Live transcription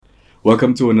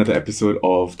Welcome to another episode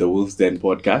of the Wolf's Den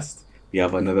podcast. We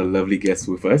have another lovely guest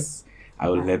with us. I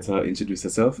will let her introduce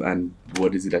herself and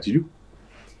what is it that you do?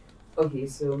 Okay,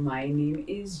 so my name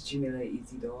is Jimilia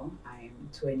Isidore. I'm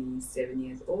 27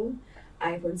 years old.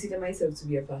 I consider myself to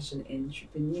be a fashion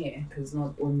entrepreneur because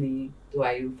not only do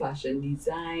I do fashion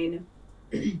design,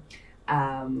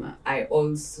 I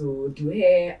also do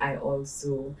hair. I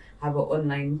also have an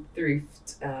online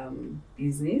thrift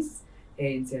business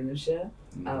here in St. Lucia.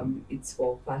 It's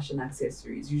for fashion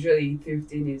accessories. Usually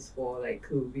thrifting is for like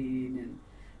clothing and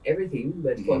everything,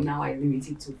 but for now I limit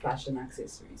it to fashion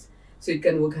accessories. So it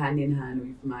can work hand in hand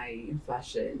with my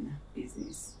fashion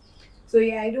business. So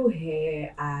yeah, I do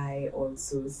hair. I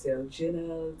also sell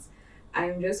journals.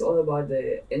 I'm just all about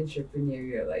the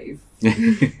entrepreneurial life.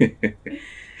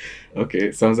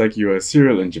 Okay, sounds like you're a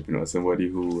serial entrepreneur, somebody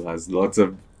who has lots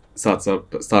of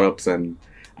startups and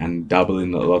dabble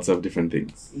in lots of different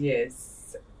things.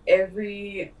 Yes,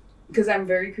 because I'm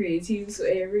very creative, so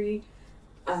every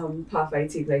path I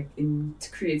take, like in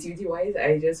creativity wise,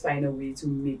 I just find a way to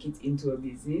make it into a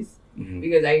business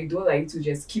because I don't like to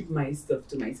just keep my stuff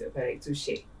to myself. I like to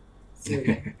share. So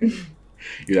yeah.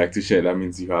 You like to share. That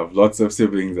means you have lots of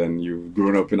siblings and you've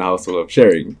grown up in a household of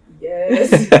sharing.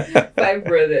 Yes, 5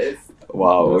 brothers.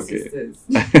 Wow. No Okay.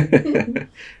 sisters.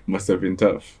 Must have been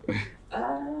tough.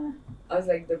 I was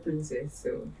like the princess,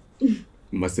 so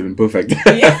Must have been perfect.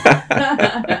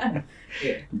 yeah.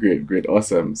 Yeah. Great,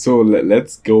 awesome. So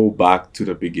let's go back to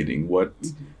the beginning. What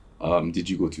did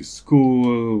you go to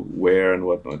school, where, and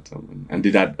whatnot? And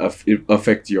did that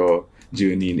affect your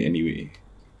journey in any way?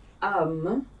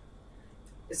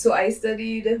 So I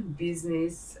studied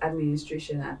business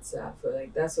administration at SAFA.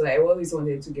 Like that's what I always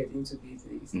wanted to get into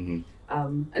business.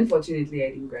 Unfortunately, I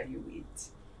didn't graduate.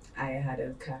 I had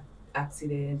a car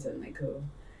accident and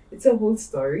it's a whole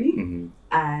story.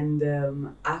 And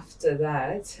after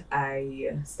that,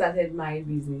 I started my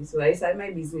business. So I started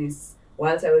my business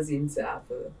whilst I was in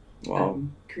SAFA. Wow.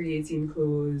 Creating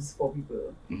clothes for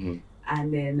people.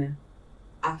 And then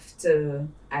after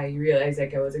I realized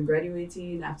like I wasn't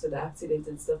graduating after the accident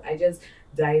and stuff, I just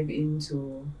dive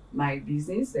into my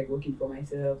business, like working for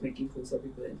myself, making clothes for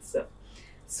people and stuff.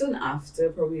 Soon after,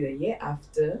 probably a year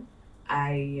after,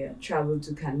 I traveled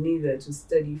to Canada to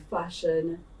study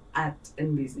fashion, art,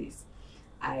 and business.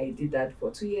 I did that for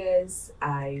 2 years.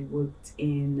 I worked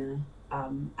in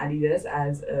Adidas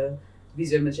as a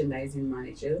visual merchandising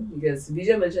manager because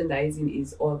visual merchandising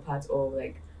is all part of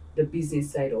like the business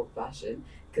side of fashion,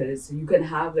 because you can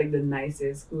have like the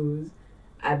nicest clothes,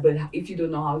 but if you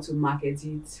don't know how to market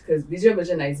it, because visual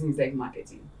merchandising is like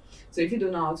marketing, so if you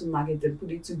don't know how to market and put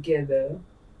it together,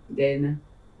 then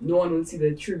no one will see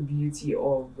the true beauty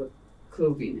of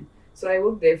clothing. So I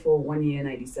worked there for 1 year and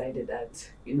I decided that,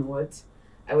 you know what,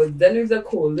 I was done with the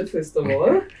cold first of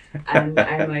all, and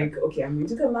I'm like, okay, I'm going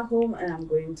to come back home and I'm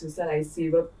going to start. I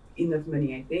save up enough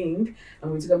money, I think. I'm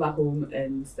going to come back home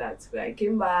and start. But I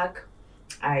came back,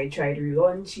 I tried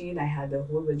relaunching. I had a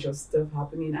whole bunch of stuff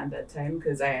happening at that time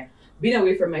because I been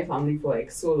away from my family for like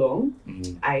so long.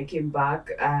 I came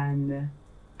back and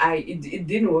it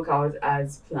didn't work out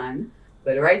as planned.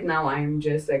 But right now I'm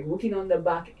just like working on the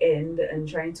back end and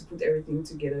trying to put everything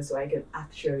together so I can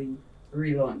actually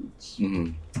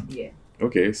relaunch. Yeah.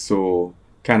 Okay, so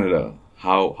Canada,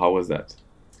 how was that?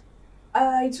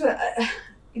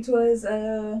 It was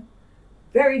a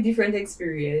very different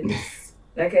experience.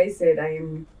 Like I said, I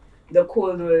didn't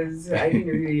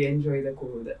really enjoy the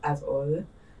cold at all.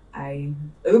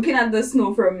 Looking at the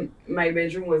snow from my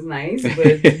bedroom was nice,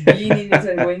 but being in it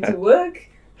and going to work,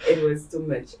 it was too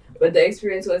much. But the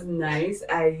experience was nice.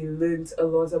 I learned a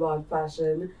lot about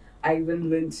fashion. I even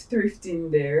learned thrifting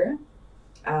there,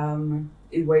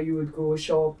 where you would go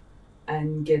shop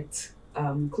and get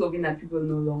clothing that people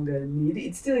no longer need.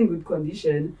 It's still in good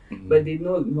condition, but they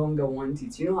no longer want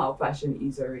it. You know how fashion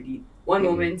is already. One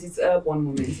moment it's up, one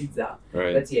moment it's down.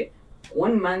 Right. But yeah,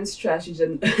 one man's trash is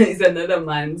another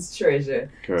man's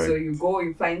treasure. Correct. So you go,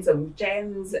 you find some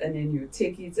gems, and then you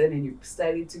take it and then you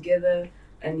style it together,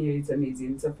 and yeah, it's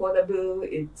amazing. It's affordable.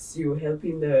 It's you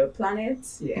helping the planet.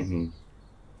 Yeah.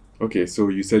 Okay, so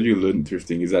you said you learned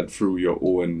thrifting. Is that through your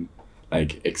own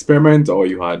like experiment, or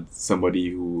you had somebody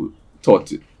who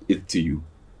taught it to you?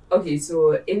 Okay,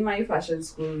 so in my fashion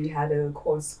school, we had a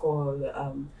course called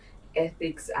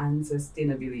Ethics and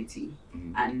Sustainability.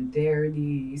 And there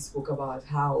they spoke about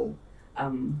how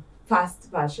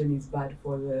fast fashion is bad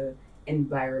for the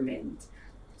environment.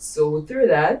 So through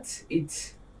that,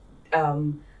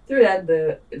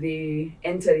 they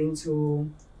entered into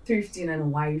thrifting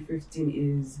and why thrifting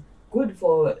is good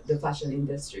for the fashion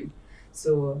industry.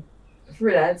 So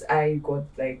through that, I got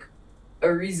like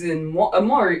a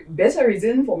more better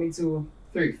reason for me to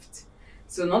thrift.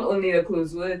 So not only the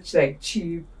clothes were like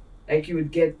cheap, like you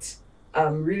would get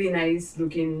really nice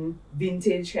looking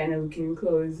vintage kind of looking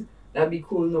clothes. That'd be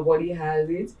cool. Nobody has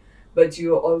it, but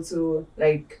you're also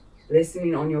like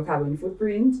lessening on your carbon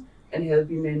footprint and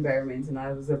helping the environment, and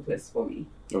that was a plus for me.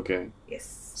 Okay.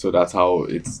 Yes. So that's how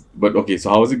it's. But okay, so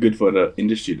how is it good for the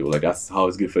industry though? Like that's how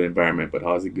it's good for the environment, but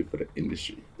how is it good for the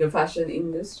industry? The fashion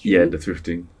industry. Yeah, the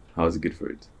thrifting. How is it good for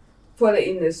it? For the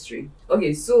industry.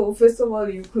 Okay, so first of all,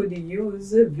 you could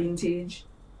use vintage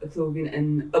clothing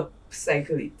and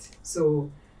upcycle it.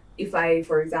 So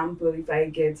for example, if I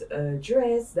get a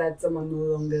dress that someone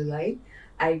no longer like,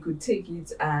 I could take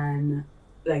it and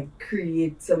like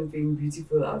create something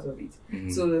beautiful out of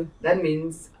it. So that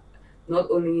means not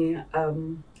only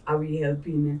are we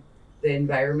helping the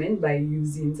environment by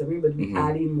using something, but we're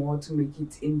adding more to make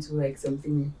it into like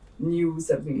something new,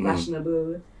 something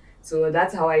fashionable. So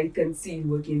that's how I can see it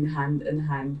working hand in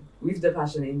hand with the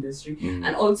fashion industry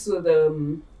and also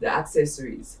the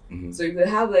accessories. So you could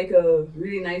have like a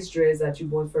really nice dress that you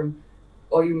bought from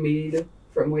or you made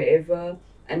from wherever,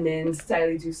 and then style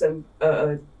it with some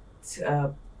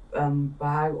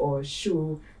bag or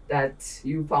shoe that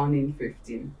you found in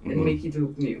thrifting and make it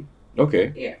look new.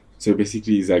 Okay. Yeah. So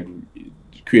basically, it's like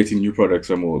creating new products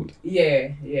from old.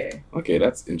 Yeah, yeah. Okay,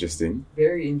 that's interesting.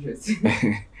 Very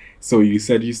interesting. So you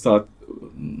said you started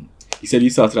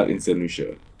out in St.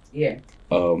 Lucia. Yeah.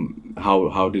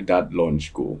 How did that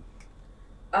launch go?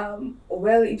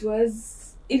 Well, it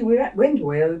went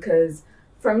well because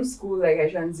from school, like I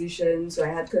transitioned, so I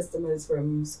had customers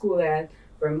from school,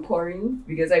 from Corinth,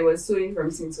 because I was sewing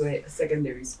from since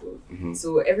secondary school.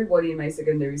 So everybody in my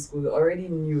secondary school already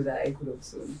knew that I could have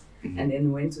sewn. And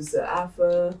then went to Sir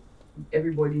Arthur,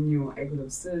 everybody knew I could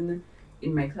have sewn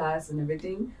in my class and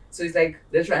everything. So it's like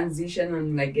the transition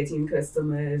and like getting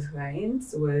customers,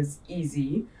 clients was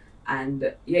easy.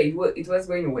 And yeah, it was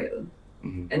going well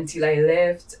until I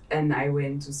left and I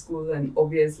went to school. And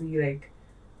obviously, like,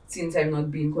 since I'm not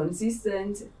being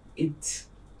consistent, it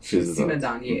simmered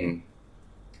down. Yeah.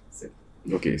 So.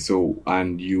 Okay, so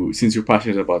since you're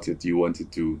passionate about it, you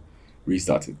wanted to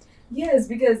restart it. Yes,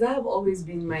 because that have always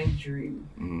been my dream.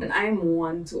 And I'm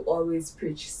one to always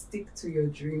preach, stick to your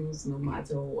dreams no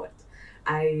matter what.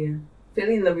 I fell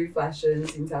in love with fashion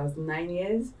since I was 9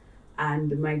 years,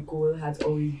 and my goal has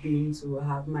always been to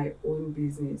have my own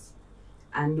business.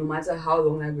 And no matter how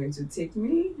long that's going to take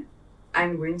me,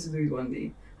 I'm going to do it one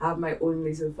day. Have my own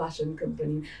little fashion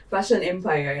company, fashion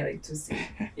empire, I like to say.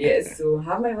 Yes, so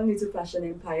have my own little fashion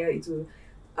empire. It will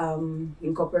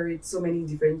incorporate so many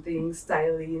different things,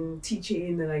 styling,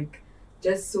 teaching, like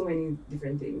just so many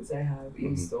different things I have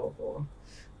in store for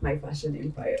my fashion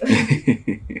empire.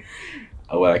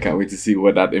 Well, I can't wait to see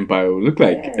what that empire will look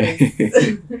like.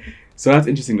 Yes. So that's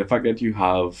interesting. The fact that you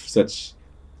have such,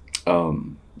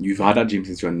 you've had that dream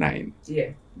since you were 9.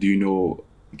 Yeah.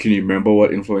 Can you remember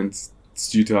what influenced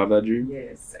you to have that dream?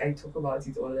 Yes, I talk about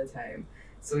it all the time.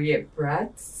 So yeah,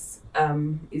 Bratz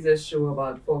is a show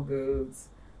about 4 girls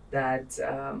that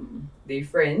they're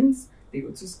friends, they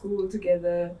go to school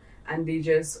together, and they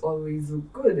just always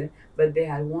look good. But they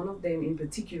had one of them in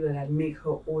particular that make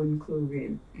her own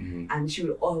clothing, and she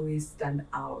would always stand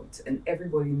out, and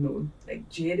everybody know. Like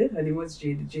Jade, her name was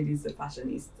Jade. Jade is a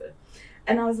fashionista,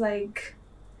 and I was like,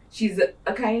 she's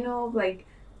a kind of like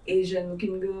Asian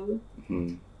looking girl,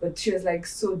 but she was like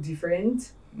so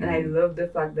different. And I love the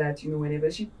fact that, whenever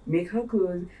she make her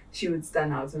clothes, she would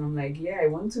stand out. And I'm like, yeah, I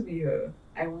want to be her.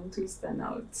 I want to stand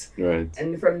out. Right.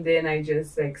 And from then I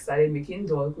just like started making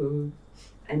doll clothes,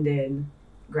 and then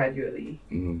gradually,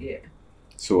 yeah.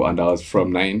 So, and that was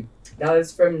from 9? That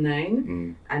was from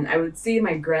 9. And I would say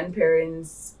my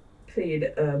grandparents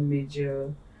played a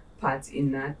major part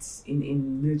in that,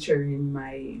 in nurturing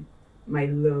my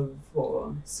love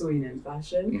for sewing and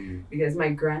fashion, because my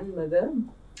grandmother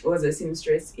was a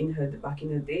seamstress back in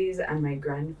the days, and my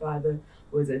grandfather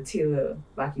was a tailor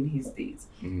back in his days.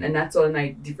 And that's all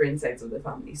like different sides of the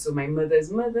family. So my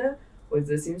mother's mother was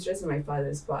a seamstress, and my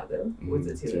father's father was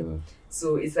a tailor.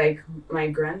 So it's like my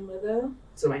grandmother,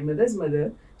 so my mother's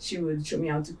mother, she would show me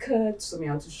how to cut, show me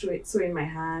how to sew in my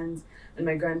hands, and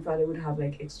my grandfather would have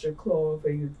like extra cloth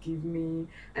that he would give me,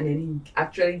 and then he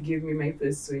actually gave me my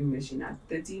first sewing machine at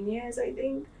 13 years, I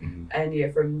think. And yeah,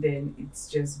 from then it's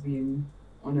just been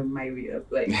on my way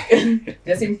up, like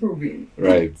just improving.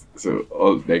 Right. So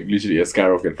all like literally a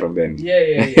skyrocket from then.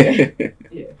 Yeah.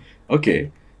 Yeah.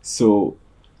 Okay. So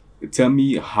tell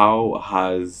me, how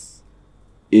has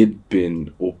it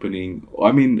been opening?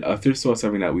 I mean, a thrift store is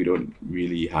something that we don't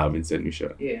really have in St.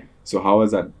 Lucia. Yeah. So how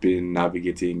has that been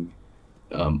navigating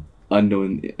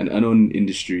an unknown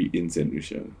industry in St.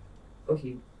 Lucia?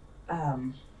 Okay.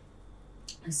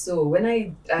 So when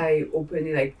I opened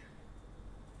it, like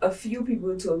a few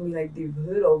people told me like they've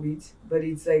heard of it, but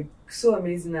it's like so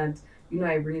amazing that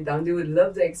I bring it down. They would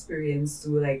love the experience to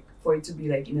like for it to be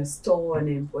like in a store and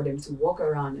then for them to walk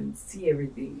around and see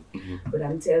everything. But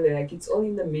I'm telling you, like it's all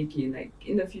in the making. Like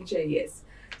in the future, yes.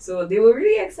 So they were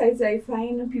really excited. I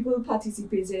find people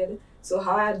participated. So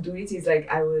how I do it is like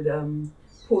I would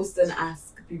post and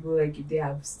ask people like if they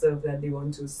have stuff that they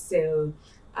want to sell.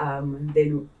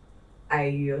 Then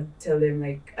I tell them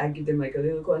like I give them like a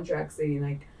little contract saying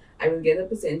like I will get a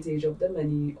percentage of the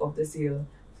money of the sale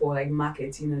for like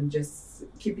marketing and just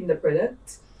keeping the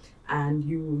product, and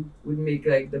you would make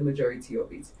like the majority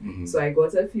of it. So I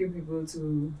got a few people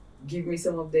to give me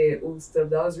some of their old stuff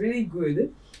that was really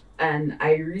good, and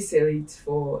I resell it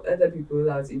for other people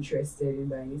that was interested in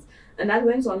buying it. And that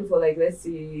went on for like let's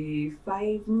say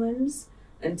 5 months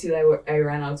until I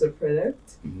ran out of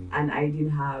product, and I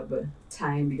didn't have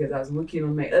time because I was working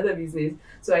on my other business,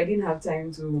 so I didn't have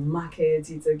time to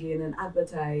market it again and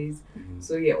advertise.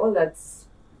 So yeah, all that's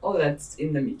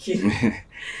in the making.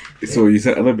 So you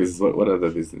said other business. What other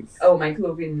business? Oh, my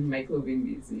clothing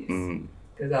business.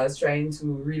 Because I was trying to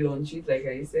relaunch it, like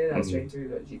I said, I was trying to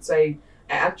relaunch it. So I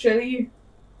actually,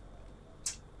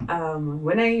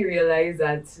 when I realized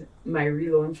that my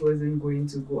relaunch wasn't going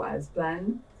to go as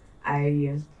planned,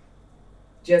 I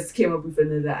just came up with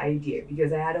another idea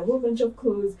because I had a whole bunch of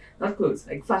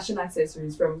like fashion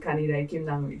accessories from Canada I came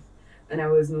down with, and I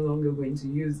was no longer going to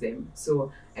use them.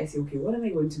 So I said, okay, what am I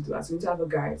going to do? I was going to have a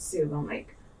garage sale. I'm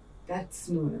like, that's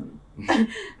no.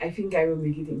 I think I will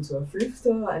make it into a thrift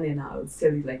store and then I'll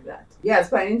sell it like that. Yeah, I was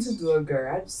planning to do a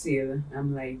garage sale.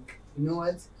 I'm like, you know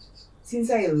what?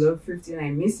 Since I love thrifting, I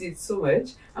miss it so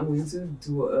much, I'm going to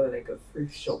do like a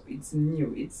thrift shop. It's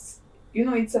new. It's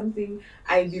something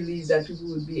I believe that people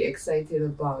would be excited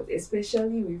about,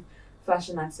 especially with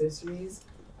fashion accessories.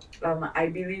 I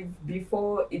believe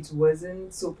before it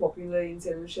wasn't so popular in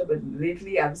St. Lucia, but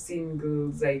lately I've seen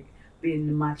girls like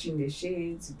been matching their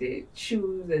shades, their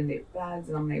shoes and their bags,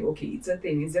 and I'm like, okay, it's a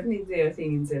thing. It's definitely a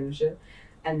thing in St. Lucia.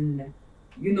 And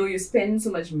you spend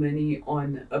so much money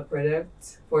on a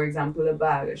product, for example, a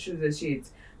bag, a shoes, a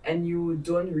shades, and you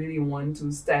don't really want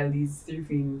to style these 3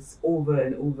 things over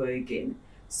and over again.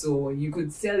 So you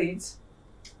could sell it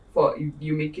for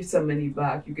you make you some money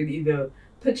back. You could either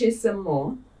purchase some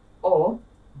more or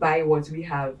buy what we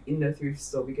have in the thrift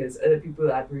store because other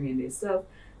people are bringing their stuff.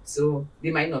 So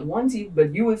they might not want it,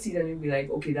 but you will see them and be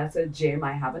like, okay, that's a gem.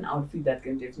 I have an outfit that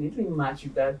can definitely match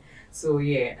with that. So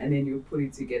yeah, and then you put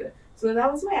it together. So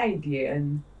that was my idea,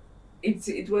 and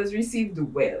it was received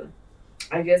well.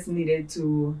 I just needed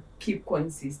to keep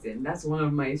consistent. That's one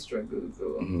of my struggles,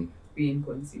 though, being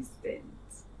consistent.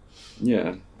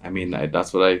 Yeah, I mean,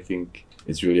 that's what I think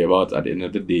it's really about. At the end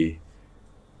of the day,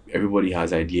 everybody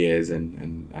has ideas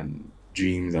and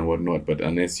dreams and whatnot, but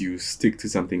unless you stick to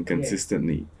something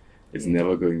consistently, it's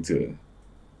never going to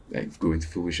like go into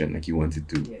fruition like you want it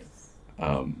to. Yes.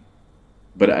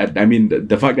 But I mean,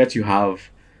 the fact that you have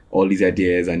all these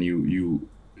ideas and you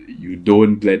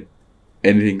don't let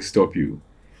anything stop you.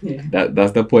 Yeah.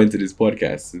 That's the point of this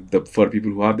podcast. For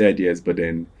people who have the ideas, but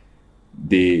then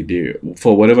they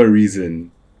for whatever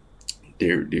reason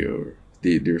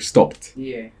they're stopped.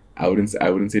 Yeah. I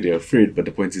wouldn't say they're afraid, but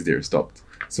the point is they're stopped.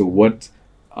 So what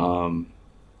can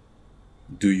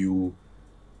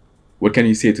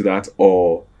you say to that,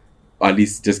 or at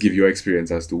least just give your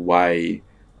experience as to why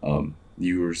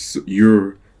you're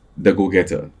the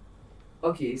go-getter?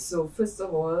 Okay, so first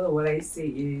of all, what I say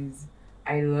is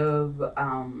I love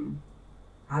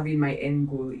having my end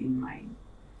goal in mind.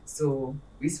 So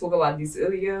we spoke about this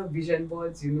earlier, vision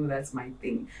boards, that's my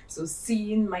thing. So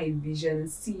seeing my vision,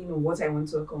 seeing what I want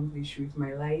to accomplish with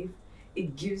my life,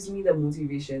 it gives me the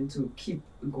motivation to keep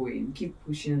going, keep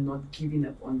pushing and not giving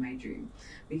up on my dream.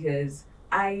 Because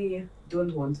I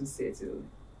don't want to settle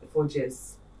for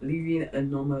just living a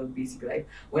normal basic life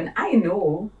when I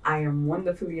know I am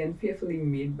wonderfully and fearfully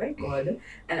made by God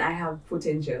and I have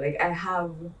potential. Like I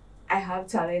have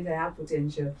talent, I have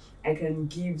potential, I can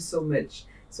give so much.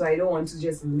 So I don't want to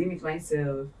just limit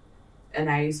myself.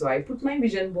 And so I put my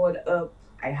vision board up.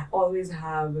 I always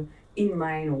have in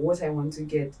mind what I want to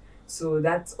get. So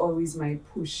that's always my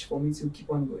push for me to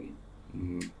keep on going.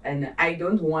 And I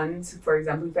don't want, for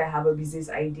example, if I have a business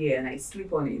idea and I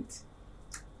sleep on it.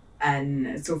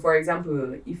 And so, for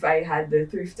example, if I had the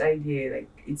thrift idea, like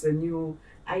it's a new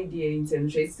idea in St.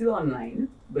 Lucia, it's still online,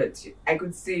 but I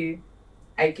could say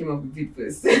I came up with it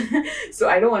first. So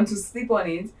I don't want to sleep on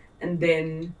it And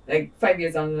then, like 5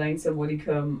 years down the line, somebody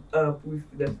come up with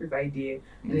the fifth idea,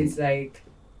 and it's like,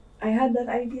 I had that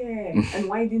idea, and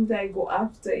why didn't I go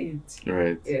after it?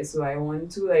 Right. Yeah, so I want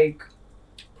to like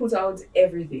put out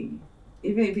everything.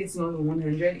 Even if it's not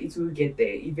 100, it will get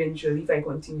there. Eventually, if I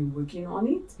continue working on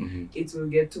it, it will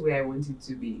get to where I want it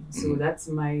to be. So that's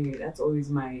always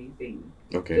my thing.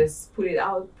 Okay. Just put it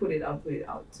out.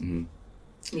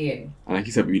 Yeah. And like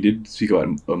you said, we did speak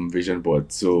about vision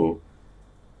boards. So,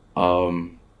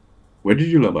 where did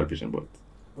you learn about vision boards?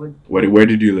 Where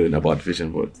did you learn about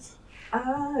vision boards?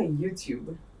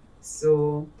 YouTube.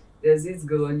 So there's this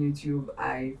girl on YouTube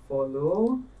I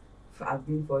follow. I've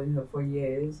been following her for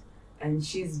years, and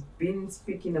she's been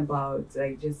speaking about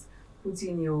like just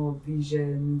putting your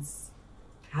visions,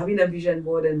 having a vision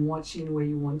board and watching where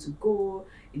you want to go.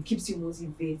 It keeps you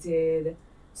motivated.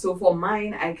 So for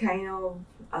mine, I kind of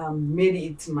made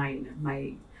it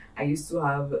mine. I used to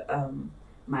have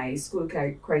my school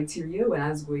criteria when I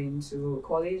was going to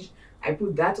college. I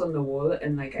put that on the wall,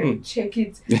 and like I would check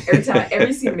it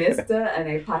every semester, and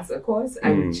I pass a course. I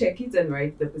would check it and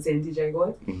write the percentage I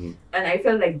got, and I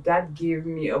felt like that gave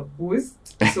me a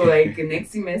boost. So like next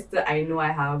semester, I know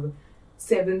I have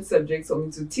 7 subjects for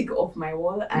me to tick off my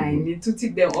wall, and I need to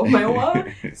tick them off my wall.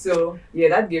 So yeah,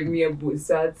 that gave me a boost.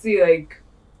 So I'd say like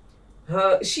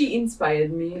she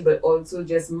inspired me, but also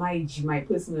just my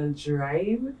personal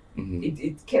drive.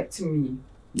 It kept me.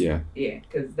 Yeah,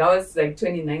 because that was like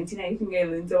 2019. I think I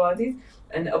learned about it,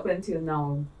 and up until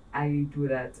now, I do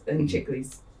that. And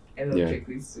checklists, I love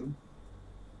checklists too.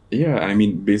 Yeah, I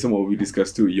mean, based on what we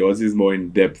discussed too, yours is more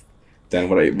in depth than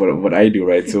what I do,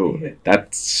 right? So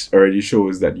that already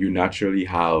shows that you naturally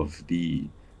have the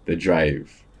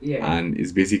drive. Yeah, and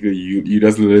it's basically you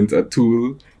just learned a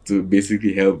tool to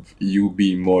basically help you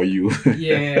be more you.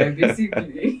 Yeah,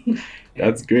 basically.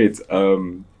 That's great.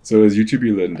 So as YouTube,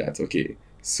 you learned that. Okay.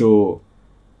 So,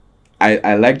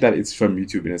 I like that it's from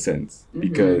YouTube in a sense,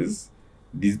 because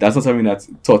that's not something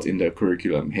that's taught in the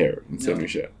curriculum here in St.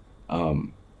 Lucia. I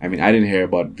mean, I didn't hear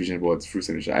about vision boards through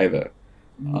St. Lucia either.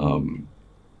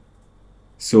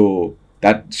 So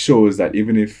that shows that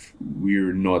even if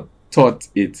we're not taught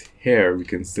it here, we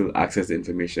can still access the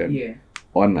information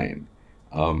online.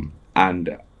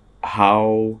 And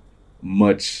how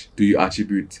much do you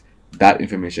attribute that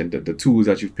information, the tools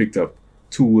that you've picked up,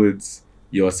 towards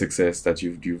your success that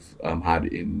you've had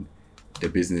in the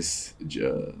business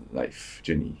life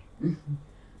journey?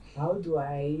 How do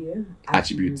I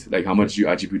attribute, like how much do you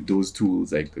attribute those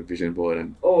tools like the vision board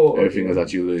and everything else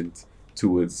that you learned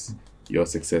towards your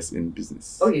success in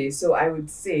business? Okay, so I would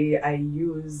say I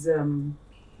use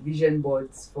vision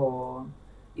boards for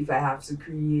if I have to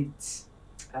create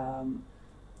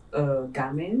a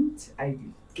garment. I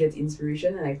get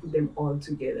inspiration and I put them all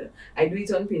together. I do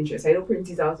it on Pinterest. I don't print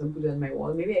it out and put it on my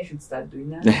wall. Maybe I should start doing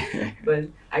that. But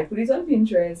I put it on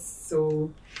Pinterest.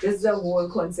 So just the whole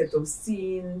concept of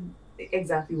seeing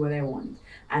exactly what I want.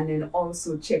 And then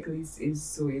also checklist is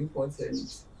so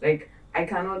important. Like I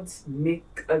cannot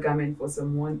make a garment for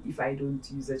someone if I don't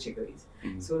use a checklist.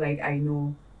 So like I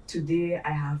know today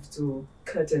I have to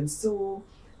cut and sew.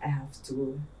 I have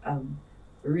to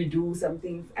redo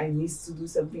something. I need to do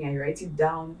something. I write it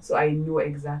down so I know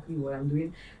exactly what I'm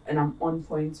doing, and I'm on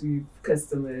point with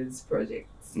customers'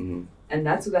 projects. And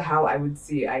that's how I would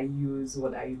say I use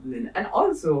what I learned. And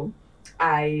also,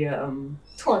 I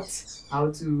taught how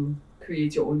to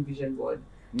create your own vision board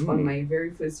on my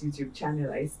very first YouTube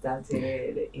channel I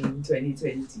started in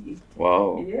 2020.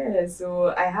 Wow. Yeah,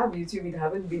 so I have YouTube. It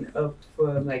haven't been up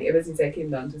for like ever since I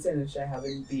came down to St. Lucia. I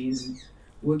haven't been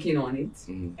working on it.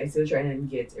 I still trying to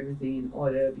get everything in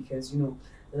order because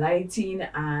lighting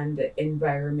and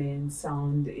environment,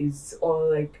 sound is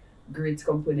all like great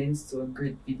components to a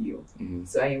great video.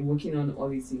 So I am working on all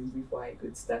these things before I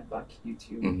could start back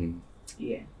YouTube.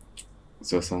 Yeah.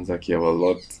 So it sounds like you have a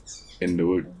lot in the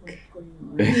work.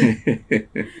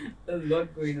 A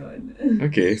lot going on.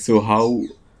 Okay, so how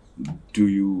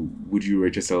would you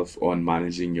rate yourself on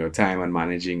managing your time and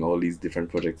managing all these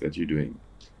different projects that you're doing?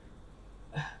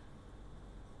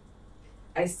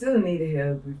 I still need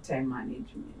help with time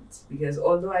management because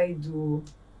although I do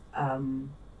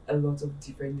a lot of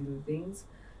different little things,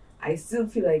 I still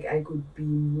feel like I could be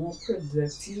more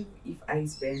productive if I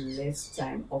spend less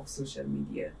time off social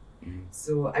media.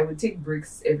 So I would take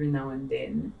breaks every now and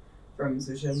then from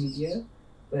social media,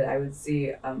 but I would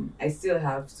say I still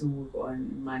have to work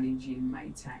on managing my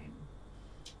time.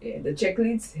 Yeah, the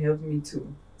checklists help me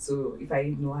too. So if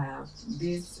I know I have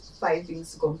these 5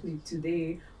 things to complete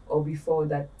today, or before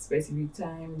that specific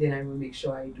time, then I will make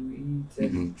sure I do it.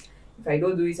 And if I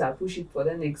don't do it, I'll push it for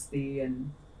the next day.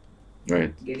 And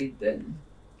Right. get it done.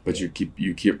 But you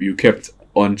kept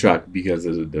on track because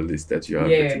of the list that you have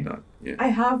written down. Yeah. I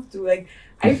have to, like,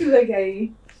 I feel like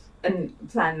I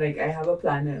have a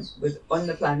planner, but on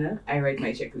the planner I write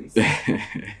my checklist.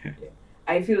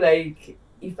 I feel like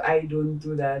if I don't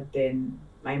do that, then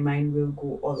my mind will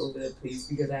go all over the place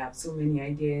because I have so many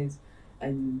ideas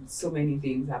and so many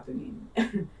things happening.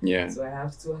 Yeah. So I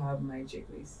have to have my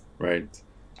checklist. Right.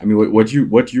 I mean, what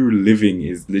you're living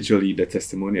is literally the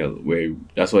testimonial, where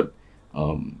that's what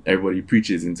everybody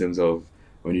preaches in terms of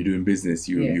when you're doing business.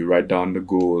 You write down the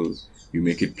goal, you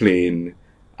make it plain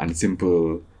and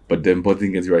simple, but the important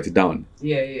thing is you write it down.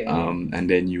 And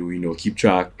then you keep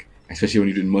track, especially when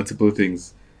you're doing multiple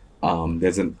things.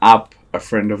 There's an app a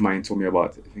friend of mine told me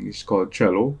about. I think it's called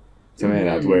Trello, something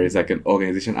like that, where it's like an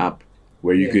organization app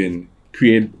where you can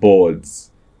create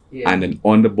boards, and then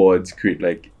on the boards create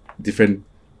like different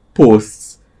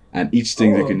posts, and each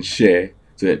thing you can share.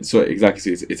 So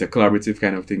exactly, so it's a collaborative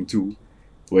kind of thing too,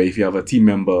 where if you have a team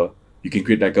member, you can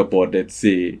create like a board that's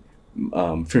say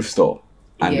thrift store,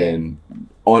 and then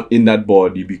in that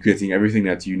board you'll be creating everything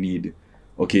that you need.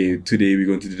 Okay, today we're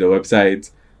going to do the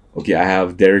website. Okay, I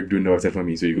have Derek doing the website for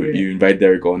me, so you invite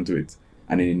Derek onto it,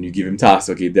 and then you give him tasks.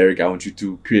 Okay, Derek, I want you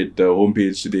to create the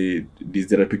homepage today.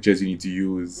 These are the pictures you need to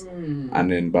use,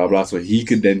 and then blah blah. So he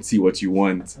could then see what you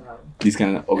want. This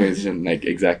kind of organization, like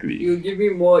exactly. You'll give me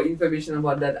more information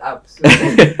about that app. So.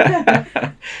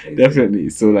 Definitely.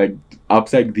 So like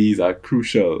apps like these are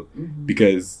crucial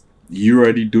because you're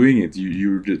already doing it.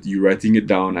 You're writing it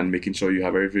down and making sure you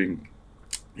have everything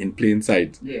in plain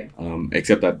sight.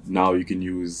 Except that now you can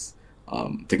use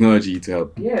technology to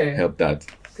help that.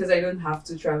 Because I don't have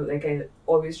to travel. Like I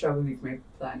always travel with my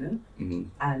planner,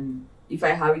 and if I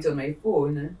have it on my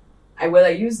phone, I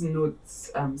use Notes,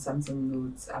 Samsung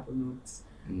Notes, Apple Notes.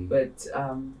 But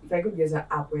if I could get an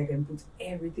app where I can put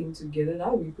everything together,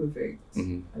 that would be perfect. That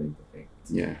would be perfect.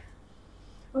 Yeah.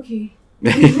 Okay.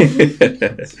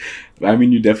 I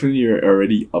mean, you definitely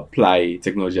already apply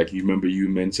technology. Like you remember, you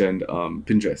mentioned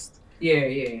Pinterest.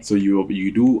 Yeah. So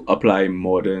you do apply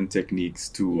modern techniques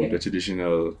to the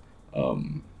traditional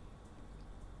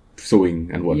sewing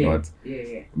and whatnot.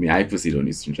 Yeah. I mean, I personally don't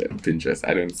use Pinterest.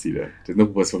 I don't see that. There's no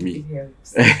purpose for me. It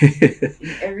helps.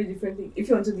 In every different thing. If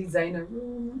you want to design a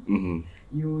room,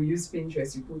 you use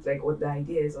Pinterest. You put like what the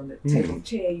idea is on the type of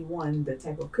chair you want, the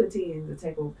type of curtain, the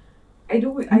type of. I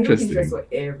do Pinterest for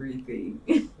everything.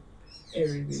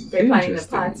 Everything. If I'm planning a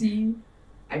party,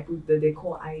 I put the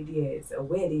decor ideas. A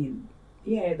wedding,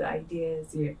 the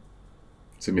ideas.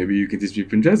 So maybe you can teach me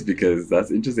Pinterest because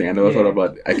that's interesting. I never thought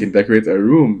about I can decorate a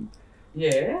room.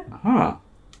 Yeah.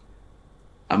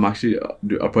 I'm actually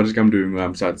a project I'm doing where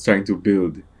I'm trying to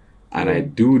build, and I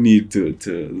do need to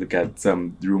look at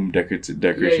some room decoration.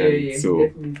 Yeah, so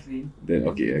definitely. Then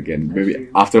again, maybe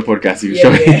after podcast you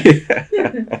show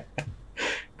me.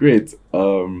 Great.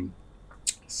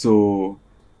 So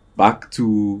back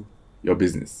to your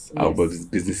business. Our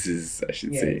businesses, I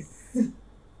should say.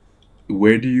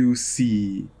 Where do you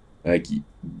see, but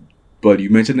you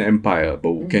mentioned the empire,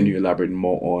 but can you elaborate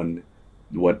more on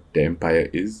what the empire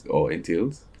is or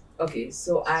entails? Okay,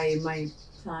 so my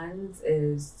plans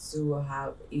is to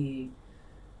have even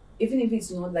if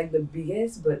it's not like the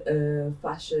biggest, but a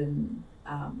fashion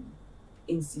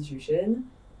institution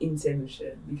in St.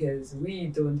 Lucia, because we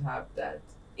don't have that.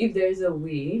 If there's a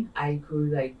way I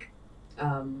could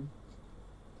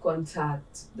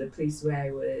contact the place where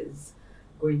I was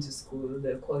going to school,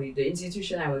 the college, the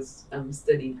institution I was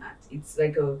studying at. It's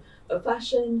like a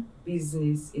fashion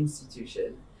business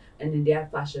institution, and then there are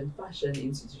fashion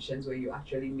institutions where you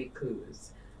actually make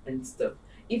clothes and stuff.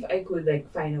 If I could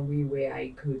find a way where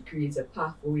I could create a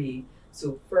pathway,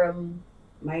 so from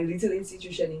my little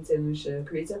institution in St. Lucia,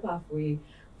 create a pathway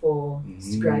for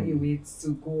graduates to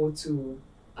go to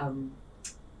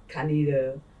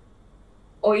Canada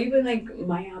or even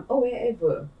Miami or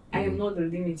wherever. I am not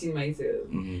limiting myself.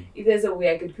 If there's a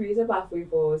way I could create a pathway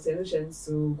for solutions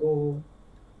to go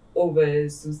over to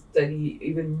study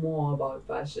even more about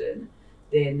fashion,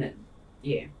 then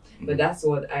But that's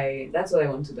what I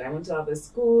want to do. I want to have a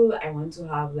school. I want to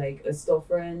have a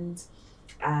storefront,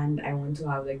 and I want to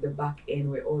have the back end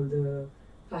where all the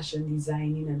fashion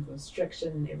designing and construction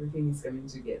and everything is coming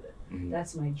together.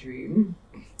 That's my dream.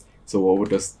 So what would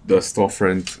the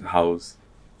storefront house?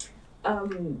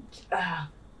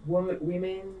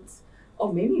 Women's,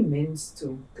 or maybe men's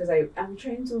too, because I'm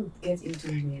trying to get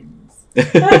into men's. I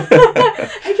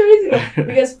try to,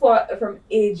 because from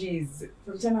ages,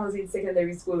 from time I was in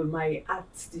secondary school, my art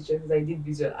teacher, because I did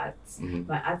visual arts,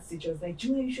 my art teacher was like,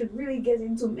 Jimilia, you should really get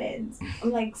into men's.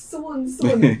 I'm like, soon.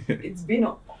 It's been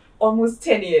almost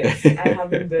 10 years I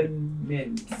haven't done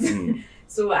men's.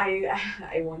 So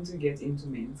I want to get into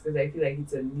men's because I feel like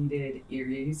it's a needed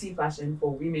area. You see fashion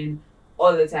for women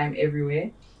all the time,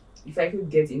 everywhere. If I could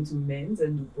get into men's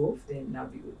and do both, then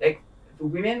that'd be good. Like, the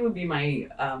women would be my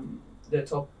the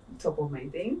top of my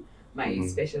thing, my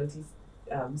specialty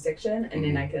section, and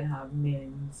then I can have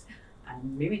men's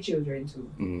and maybe children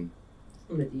too.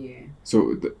 But yeah.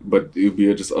 So, but it'll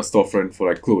be just a storefront for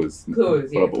like clothes.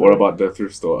 Clothes, yeah. What about the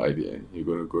thrift store idea? You're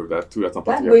gonna go with that too? That's not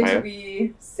part That's of your going empire? to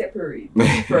be separate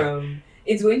from.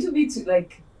 It's going to be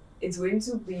it's going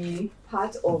to be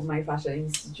part of my fashion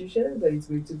institution, but it's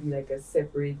going to be like a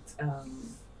separate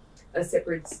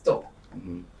store.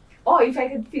 Or if I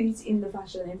could fit it in the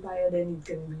fashion empire, then it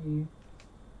can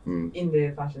be in the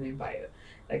fashion empire.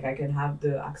 Like, I can have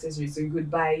the accessories, so you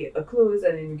could buy a clothes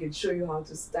and then we could show you how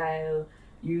to style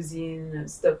using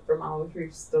stuff from our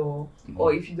thrift store.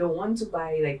 Or if you don't want to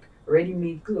buy like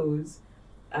ready-made clothes,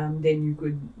 then you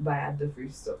could buy at the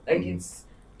thrift store. Like,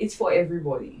 it's for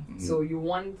everybody. So you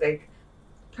want like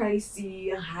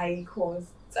pricey, high cost,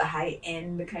 high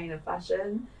end kind of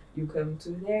fashion, you come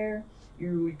to there.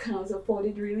 You cannot afford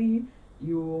it really,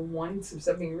 you want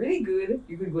something really good,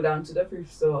 you could go down to the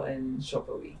thrift store and shop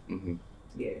away.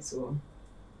 Yeah, so.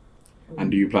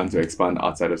 And do you plan to expand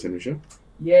outside of St. Lucia?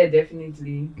 Yeah,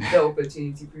 definitely. The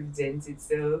opportunity presents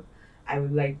itself. I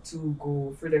would like to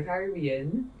go through the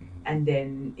Caribbean and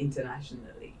then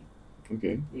internationally.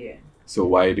 Okay. Yeah. So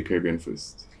why the Caribbean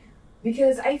first?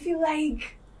 Because I feel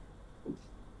like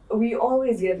we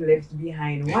always get left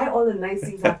behind. Why all the nice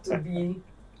things have to be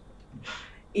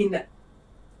in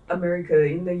America,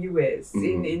 in the US,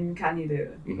 in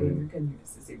Canada? American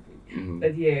US, the same thing.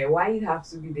 But yeah, why it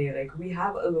has to be there? Like, we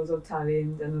have a lot of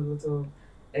talent and a lot of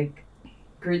like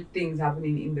great things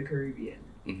happening in the Caribbean.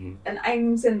 And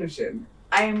I'm St. Lucian.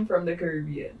 I am from the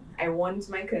Caribbean. I want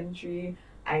my country.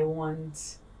 I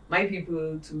want my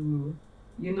people to,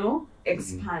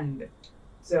 expand.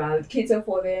 So I'll cater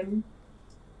for them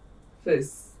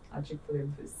first. I'll check for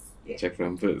them first. Yeah. Check for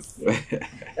them first. Yeah.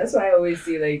 That's why I always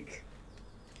say, like,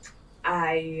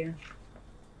 I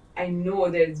know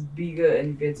there's bigger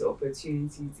and better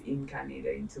opportunities in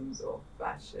Canada in terms of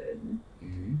fashion.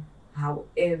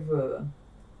 However,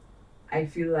 I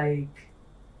feel like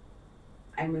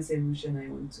I'm a St. Lucian. I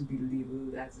want to be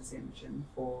labeled as a St. Lucian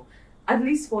for at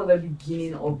least for the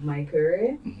beginning of my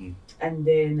career, and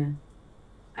then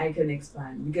I can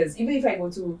expand. Because even if I go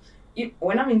to,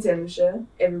 when I'm in St. Lucia,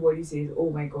 everybody says, "Oh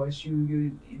my gosh,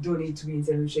 you don't need to be in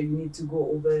St. Lucia. You need to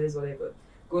go over whatever."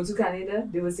 Go to Canada,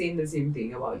 they were saying the same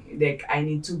thing about, like, I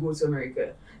need to go to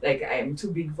America. Like, I am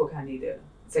too big for Canada.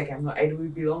 It's like, I don't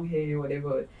belong here,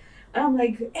 whatever. And I'm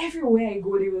like, everywhere I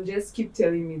go, they will just keep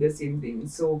telling me the same thing.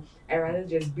 So I rather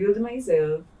just build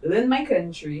myself, learn my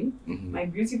country, my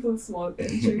beautiful small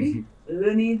country,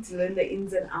 learn the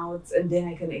ins and outs, and then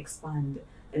I can expand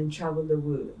and travel the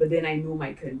world. But then I know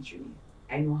my country.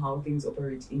 I know how things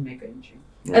operate in my country.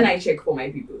 Right. And I check for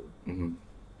my people.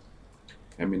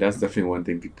 I mean, that's definitely one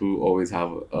thing. People always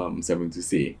have something to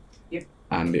say. Yep.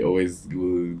 And they always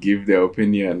will give their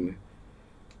opinion,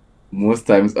 most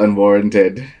times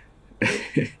unwarranted.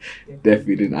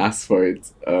 Definitely didn't ask for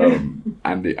it.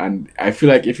 And I feel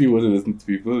like if you want to listen to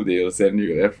people, they'll send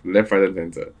you left, right,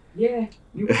 and center. Yeah,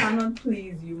 you cannot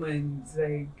please humans.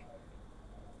 Like,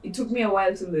 it took me a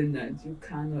while to learn that. You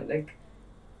cannot, like,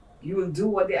 you will do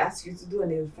what they ask you to do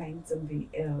and they'll find something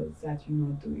else that you're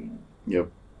not doing. Yep.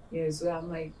 Yeah, so I'm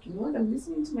like, you know what, I'm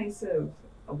listening to myself,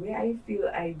 where I feel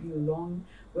I belong,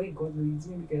 where God leads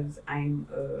me, because I'm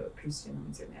a Christian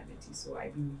nationality, so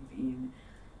I believe in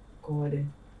God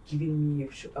giving me,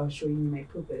 showing me my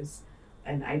purpose,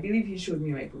 and I believe He showed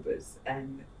me my purpose,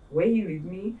 and where He lead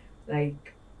me,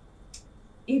 like,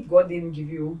 if God didn't give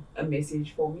you a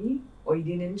message for me, or He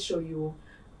didn't show you,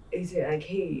 He said, like,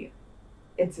 hey,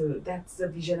 that's the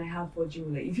vision I have for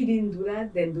Jimilia. If He didn't do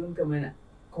that, then don't come and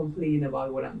complain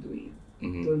about what I'm doing.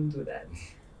 Don't do that,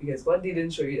 because God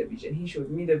didn't show you the vision. He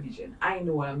showed me the vision. I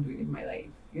know what I'm doing in my life.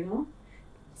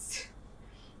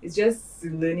 It's just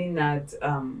learning that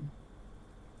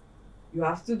you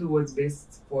have to do what's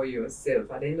best for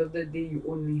yourself. At the end of the day, you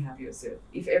only have yourself.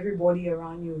 If everybody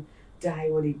around you die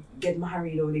or they get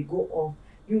married or they go off,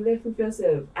 you're left with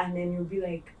yourself, and then you'll be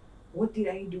like, what did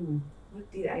I do?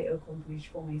 What did I accomplish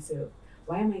for myself?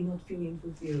 Why am I not feeling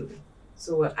fulfilled?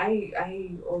 So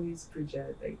I always preach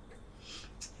that, like,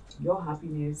 your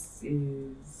happiness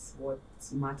is what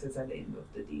matters at the end of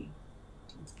the day.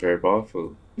 Very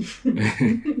powerful.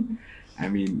 I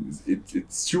mean,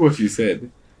 it's true what you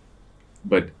said,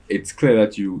 but it's clear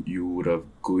that you would have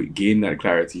gained that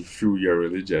clarity through your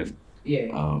religion.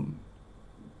 Yeah.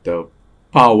 the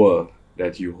power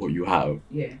that you have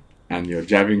Yeah. and your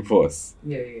driving force.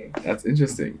 Yeah, yeah. That's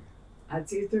interesting. I'd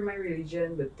say through my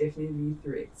religion, but definitely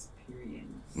through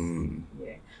experience.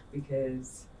 Yeah,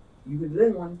 because you could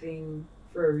learn one thing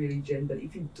for a religion, but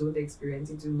if you don't experience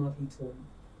it, you'll not hit home.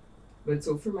 But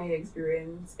so from my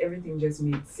experience, everything just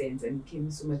made sense and became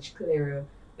so much clearer,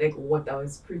 like what I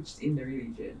was preached in the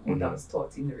religion, what I was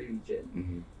taught in the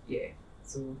religion. Yeah,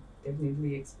 so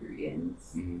definitely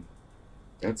experience.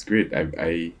 That's great.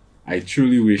 I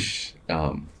truly wish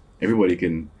everybody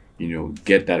can,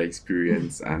 get that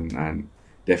experience and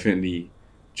definitely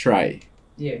try.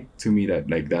 Yeah. To me,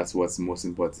 that's what's most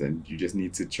important. You just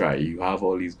need to try. You have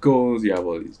all these goals, you have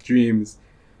all these dreams.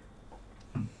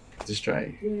 Just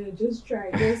try. Yeah, just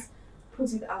try. Just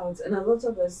put it out. And a lot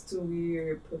of us too,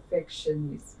 we're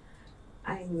perfectionists.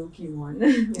 I'm looking one,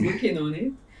 working on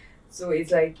it. So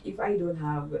it's like if I don't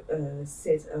have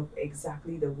set up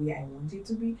exactly the way I want it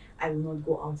to be, I will not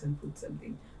go out and put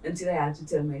something until I had to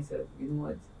tell myself, you know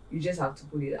what, you just have to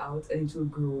put it out and it will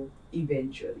grow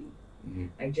eventually.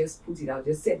 Like just put it out,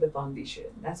 just set the foundation.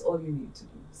 That's all you need to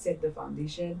do. Set the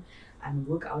foundation and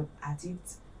work out at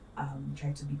it.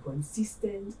 Try to be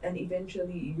consistent, and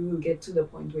eventually you will get to the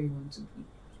point where you want to be.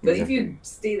 But if you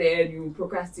stay there and you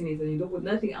procrastinate and you don't put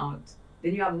nothing out,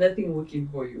 then you have nothing working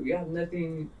for you. You have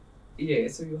nothing. Yeah,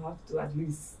 so you have to at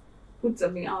least put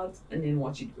something out and then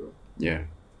watch it grow. Yeah.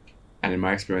 And in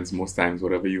my experience, most times,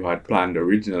 whatever you had planned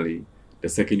originally, the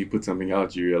second you put something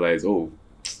out, you realize, oh,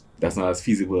 that's not as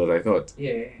feasible as I thought.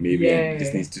 Yeah. Maybe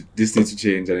this needs to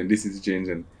change, and then this needs to change,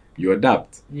 and you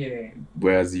adapt. Yeah.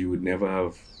 Whereas you would never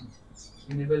have.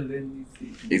 You never learned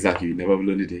it. Exactly. You never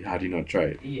learned it had you not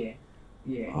tried. Yeah.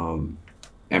 Yeah.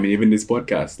 I mean, even this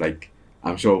podcast, like,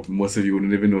 I'm sure most of you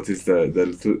wouldn't even notice the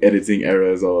little editing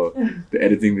errors or the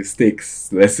editing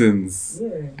mistakes, lessons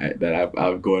that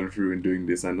I've gone through in doing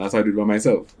this, and that's how I do it by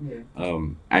myself. Yeah.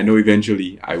 I know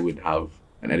eventually I would have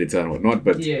an editor and whatnot,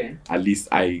 but at least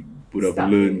I would have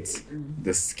learned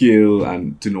the skill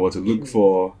and to know what to look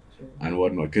for and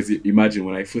whatnot. Because imagine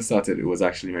when I first started, it was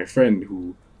actually my friend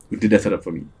who did that setup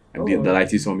for me, and the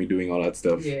light you saw me doing all that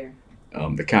stuff. Yeah.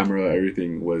 The camera,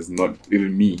 everything was not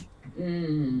even me.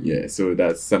 Yeah, so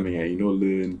that's something I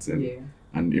learned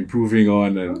and improving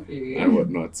on and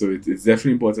whatnot. So it's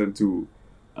definitely important to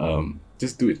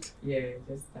just do it. Yeah,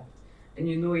 just that. And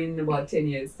in about 10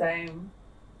 years time,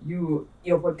 your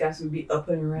podcast will be up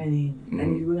and running,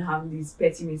 and you will have these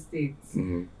petty mistakes.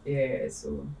 Yeah,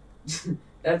 so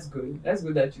that's good. That's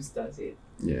good that you started.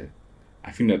 Yeah,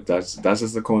 I think that's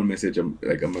just a common message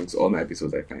like amongst all my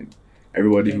episodes. I find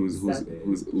everybody who's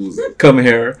come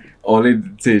here, all they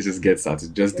say is just get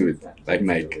started. Just do it like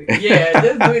Nike. Yeah,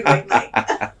 just do it like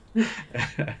Nike.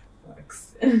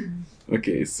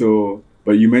 Okay, so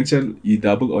but you mentioned you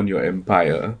doubled on your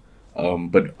empire,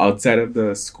 but outside of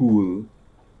the school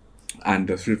and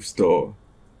the thrift store,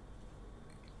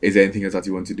 is there anything else that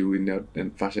you want to do in the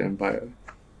fashion empire?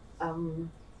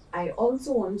 I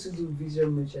also want to do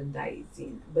visual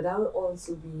merchandising, but I'll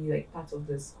also be like part of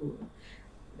the school.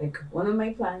 Like one of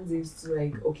my plans is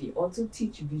to also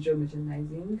teach visual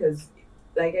merchandising, because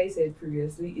like I said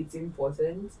previously, it's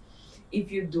important.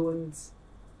 If you don't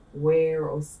wear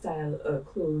or style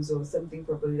clothes or something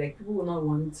properly, like people will not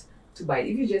want to buy it.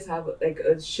 If you just have like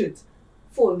a shirt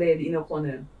folded in a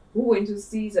corner, who's going to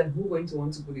see it and who's going to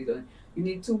want to put it on? You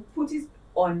need to put it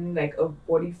on like a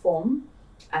body form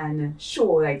and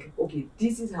show like, okay,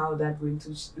 this is how that's going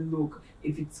to look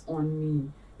if it's on me,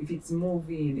 if it's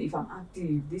moving, if I'm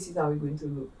active, this is how it's going to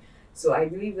look. So I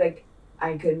believe like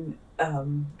I can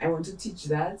I want to teach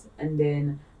that, and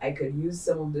then I could use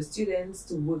some of the students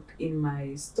to work in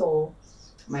my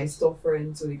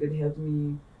storefront, so they could help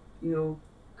me,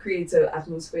 create an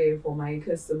atmosphere for my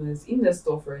customers in the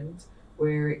storefront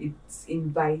where it's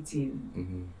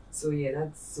inviting. So yeah,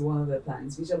 that's one of the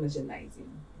plans, visual merchandising.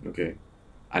 Okay.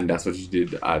 And that's what you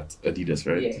did at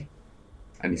Adidas, right? Yeah.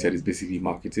 And you said it's basically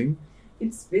marketing?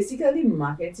 It's basically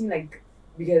marketing, like,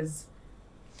 because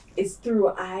it's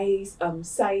through eyes,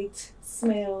 sight,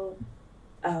 smell,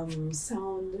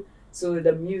 sound. So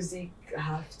the music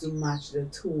have to match the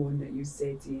tone that you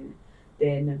set in.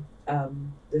 Then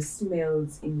the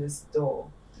smells in the store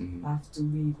have to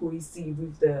be cohesive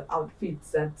with the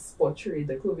outfits that's portrayed,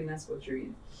 the clothing that's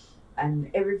portrayed.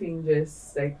 And everything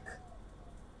just like,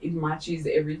 it matches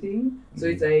everything. So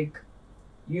it's like,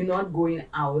 you're not going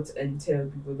out and tell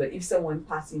people, but if someone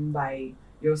passing by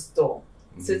your store,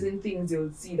 certain things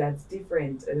they'll see that's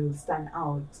different and it'll stand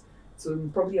out. So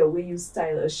probably a way you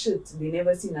style a shirt, they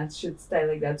never seen that shirt style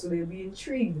like that, so they'll be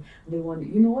intrigued. They want,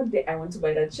 I want to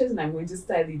buy that shirt and I'm going to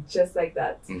style it just like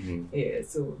that. Yeah,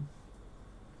 so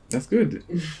That's good.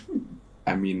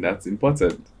 I mean, that's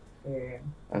important. Yeah.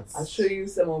 That's. I'll show you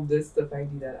some of the stuff I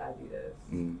did at Adidas.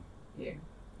 Yeah.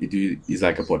 Is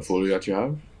like a portfolio that you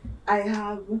have? I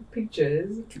have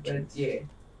pictures, but yeah.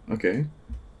 Okay.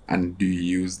 And do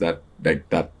you use that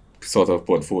sort of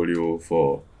portfolio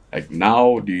for like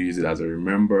now? Do you use it as a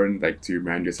remembrance, like to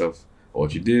remind yourself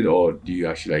what you did, or do you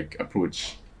actually like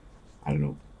approach, I don't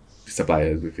know,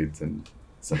 suppliers with it and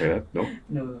stuff like that? No?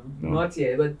 No, not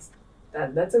yet, but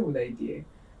that's a good idea.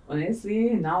 Honestly,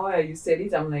 now you said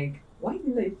it, I'm like, why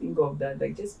didn't I think of that?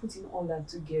 Like just putting all that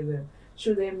together,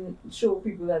 show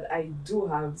people that I do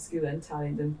have skill and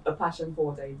talent and a passion for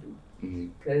what I do.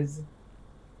 Because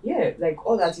yeah, like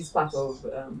all that is part of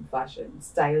fashion.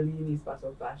 Styling is part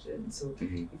of fashion. So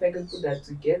if I could put that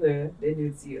together, then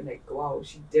you'd see like, wow,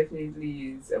 she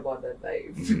definitely is about that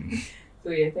life.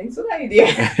 So yeah, thanks for the idea.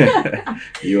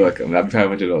 You're welcome. I'm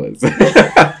 $500.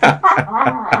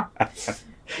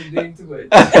 I'm doing too much.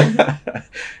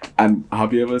 And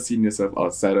have you ever seen yourself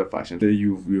outside of fashion? So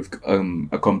you've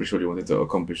accomplished what you wanted to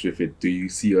accomplish with it. Do you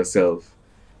see yourself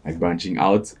like branching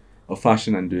out of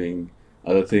fashion and doing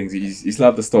other things? You still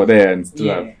have the store there and still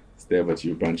have it's there, but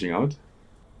you're branching out?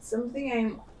 Something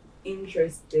I'm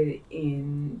interested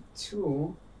in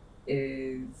too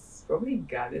is probably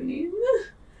gardening,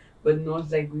 but not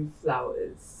like with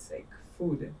flowers, like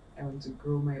food. I want to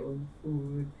grow my own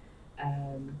food.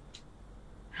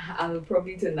 I'll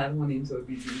probably turn that one into a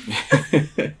business.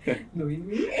 Knowing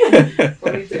me,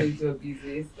 probably turn it into a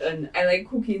business. And I like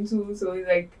cooking too, so it's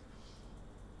like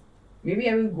maybe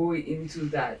I will go into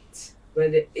that.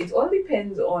 But it all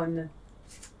depends on,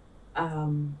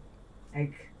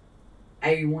 like,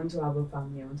 I want to have a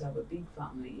family. I want to have a big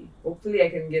family. Hopefully, I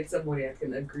can get somebody that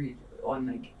can agree on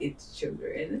like 8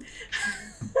 children.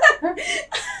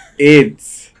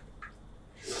 8.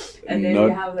 And then not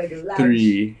we have like a large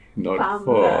 3, not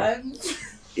 4.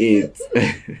 8.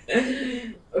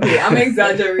 Okay, I'm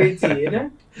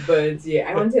exaggerating, but yeah,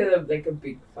 I want to have like a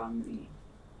big family.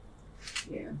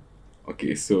 Yeah.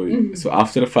 Okay, so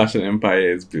after the fashion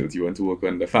empire is built, you want to work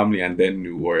on the family and then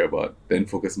you then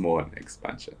focus more on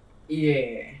expansion.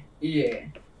 Yeah.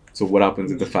 So what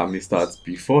happens if the family starts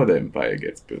before the empire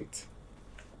gets built?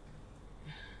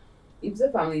 If the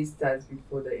family starts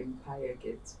before the empire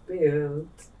gets built,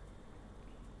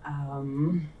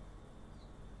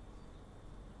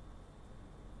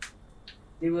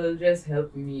 they will just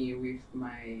help me with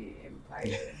my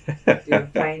empire. They'll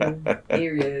find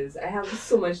areas. I have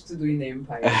so much to do in the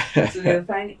empire. So they'll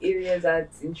find areas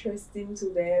that's interesting to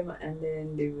them and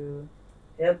then they will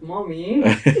help mommy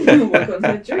work on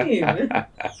her dream.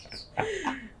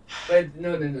 But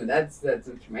no, that's not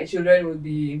true. My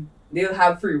children they'll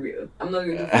have free will. I'm not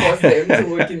going to force them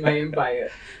to work in my empire.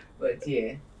 But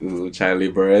yeah. Little child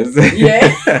laborers.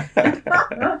 Yeah.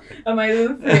 And my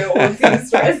little fear won't seem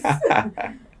stressed.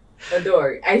 But don't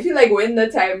worry. I feel like when the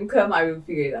time comes, I will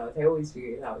figure it out. I always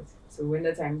figure it out. So when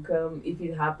the time comes, if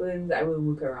it happens, I will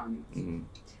work around it.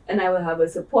 And I will have a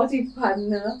supportive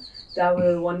partner that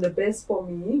will want the best for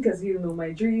me because he'll know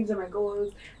my dreams and my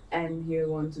goals and he'll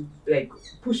want to like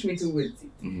push me towards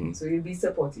it. So he'll be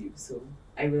supportive. So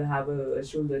I will have a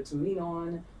shoulder to lean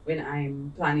on when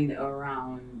I'm planning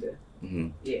around.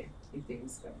 Yeah, if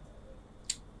things come.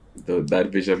 That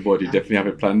vision board, you definitely have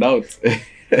it planned out.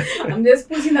 I'm just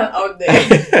putting that out there.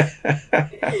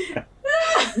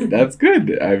 That's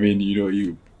good. I mean,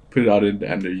 you put it out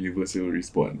and the universe will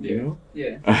respond,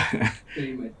 Yeah,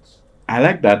 pretty much. I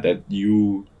like that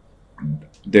you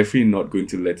definitely not going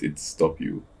to let it stop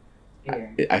you. Yeah.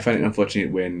 I find it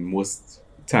unfortunate when most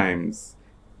times,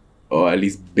 or at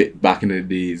least back in the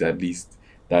days at least,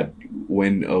 that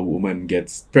when a woman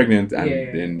gets pregnant and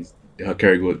then her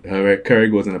career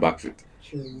goes on the back foot.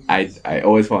 True. I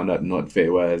always found that not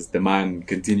fair, whereas the man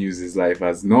continues his life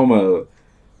as normal,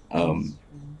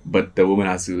 but the woman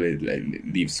has to like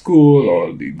leave school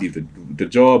or leave the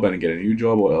job and get a new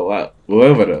job or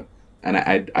whatever. And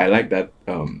I like that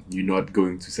you're not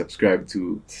going to subscribe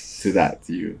to that.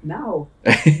 Now,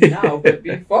 but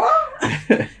before,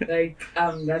 like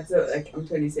that's like I'm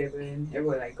 27.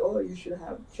 Everyone like, oh, you should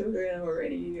have children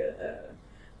already.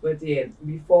 But yeah,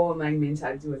 before my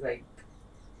mentality was like,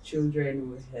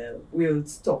 children will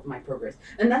stop my progress,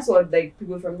 and that's what like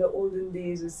people from the olden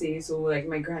days would say. So like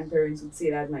my grandparents would say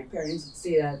that, my parents would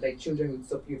say that, like children would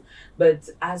stop you. But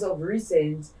as of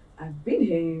recent, I've been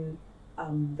hearing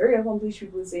very accomplished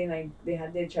people saying like they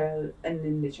had their child and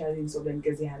then the child didn't stop them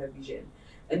because they had a vision.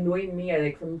 And knowing me,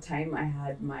 from the time I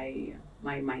had my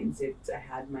mindset, I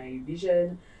had my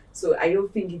vision, so I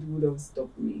don't think it would have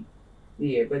stopped me.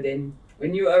 Yeah, but then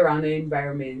when you're around an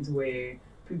environment where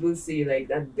people say like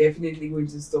that's definitely going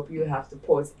to stop you. You have to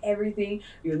pause everything.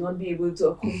 You'll not be able to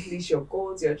accomplish your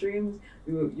goals, your dreams.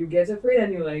 You get afraid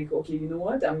and you're like, okay, you know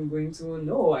what? I'm going to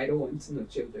no, I don't want to know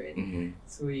children.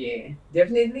 So yeah,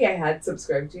 definitely I had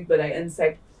subscribed to it, but I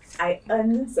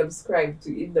unsubscribed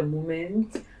to it the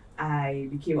moment I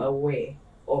became aware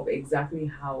of exactly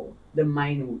how the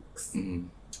mind works.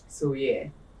 So yeah.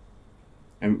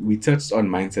 And we touched on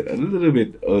mindset a little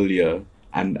bit earlier,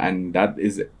 and that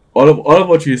is all of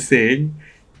what you're saying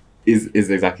is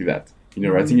exactly that. You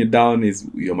know, writing it down is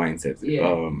your mindset.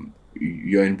 Yeah.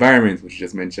 Your environment, which you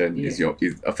just mentioned,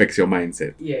 affects your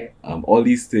mindset. Yeah. All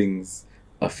these things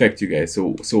affect you guys.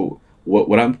 So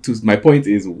my point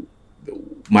is,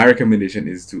 my recommendation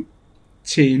is to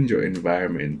change your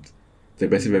environment to the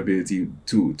best of your ability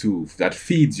to that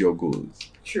feeds your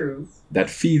goals. True. That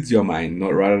feeds your mind,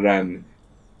 not rather than,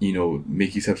 you know,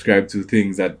 make you subscribe to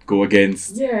things that go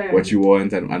against what you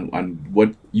want and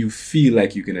what you feel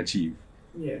like you can achieve.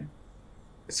 Yeah.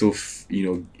 So, you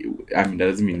know, I mean, that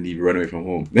doesn't mean run away from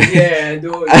home. Yeah,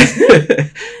 don't.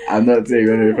 I'm not saying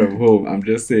run away from home. I'm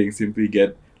just saying simply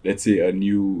get, let's say, a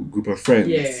new group of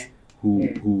friends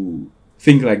who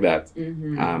think like that.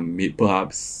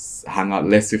 Perhaps hang out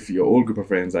less with your old group of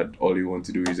friends that all you want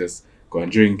to do is just go and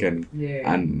drink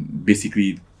and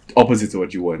basically opposite to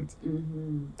what you want.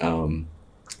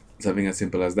 Something as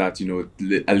simple as that, you know,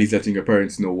 at least letting your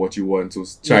parents know what you want. So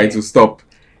try to stop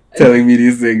telling me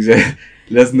these things.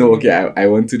 Let's know, okay, I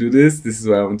want to do this. This is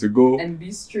where I want to go. And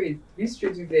be straight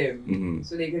with them,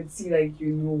 so they can see like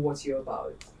you know what you're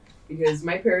about. Because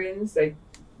my parents, like,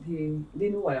 they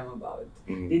know what I'm about.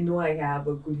 They know like I have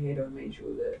a good head on my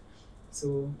shoulder.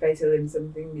 So if I tell them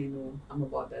something, they know I'm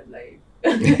about that life.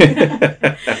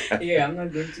 Yeah, I'm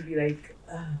not going to be like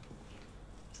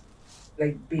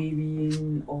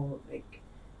babying or like.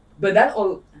 But that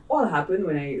all happened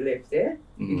when I left there.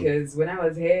 Because when I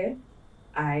was here,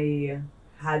 I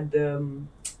had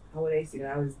how would I say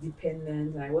that? I was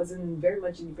dependent and I wasn't very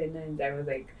much independent. I was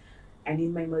like, I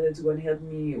need my mother to go and help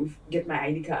me get my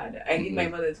ID card. I need my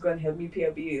mother to go and help me pay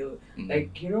a bill.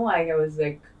 Like, you know, like I was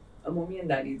like a mommy and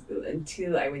daddy's girl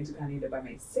until I went to Canada by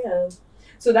myself.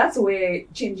 So that's where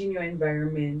changing your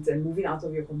environment and moving out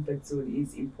of your comfort zone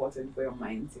is important for your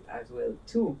mindset as well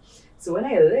too. So when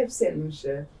I left St.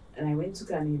 Lucia and I went to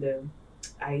Canada,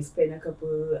 I spent a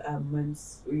couple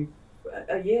months with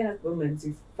a year and a couple months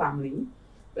with family.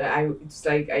 But it's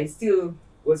like I still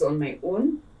was on my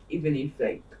own, even if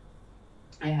like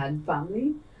I had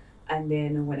family. And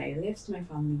then when I left my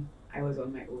family, I was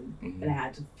on my own and I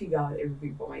had to figure out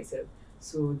everything for myself.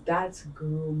 So that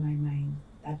grew my mind.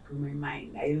 I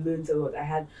learned a lot. I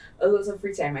had a lot of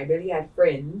free time. I barely had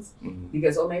friends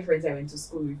because all my friends I went to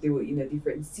school with, they were in a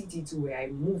different city to where I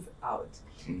moved out.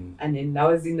 And then I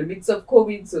was in the midst of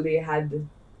COVID, so they had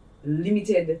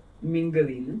limited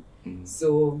mingling.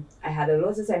 So I had a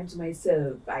lot of time to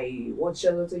myself. I watch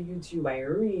a lot of YouTube, I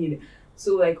read.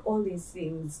 So like all these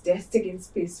things, just taking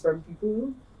space from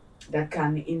people that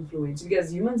can influence,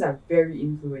 because humans are very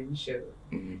influential.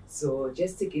 So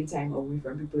just taking time away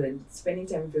from people and spending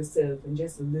time with yourself and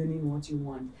just learning what you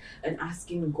want and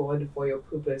asking God for your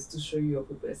purpose, to show you your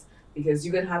purpose. Because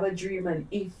you can have a dream, and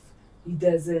if it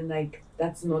doesn't, like,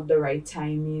 that's not the right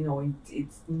timing, or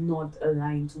it's not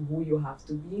aligned to who you have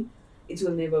to be, it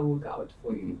will never work out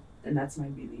for you. And that's my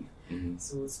belief.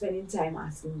 So spending time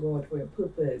asking God for your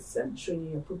purpose and showing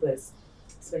you your purpose,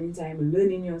 spending time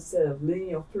learning yourself, learning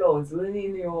your flaws,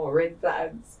 learning your red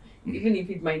flags, even if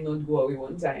it might not go away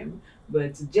one time,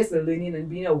 but just learning and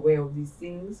being aware of these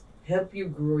things help you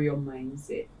grow your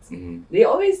mindset. They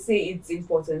always say it's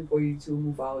important for you to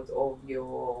move out of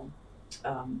your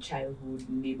childhood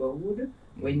neighborhood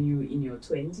when you're in your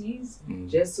 20s,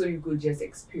 just so you could just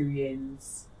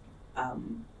experience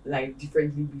life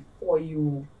differently before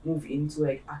you move into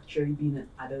like actually being an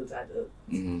adult.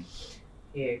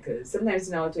 Yeah, because sometimes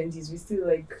in our 20s we still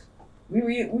like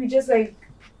we just like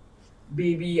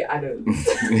baby adults.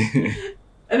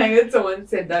 And I heard someone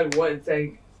said that once,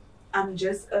 like, I'm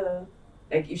just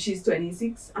like, if she's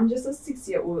 26, I'm just a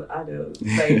 6-year-old adult.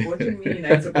 Like, what do you mean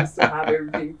I'm supposed to have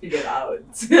everything figured out? A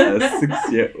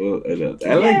 6-year-old adult.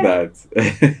 I like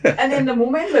that. And then at the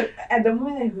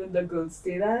moment I heard the girl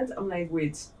say that, I'm like,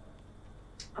 wait,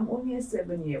 I'm only a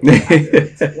 7-year-old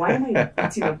adult. Why am I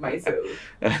beating up myself?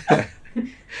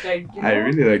 Like, you know? I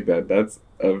really like that. That's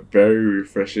a very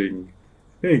refreshing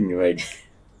thing. Like,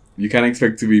 you can't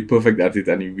expect to be perfect at it,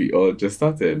 and we all just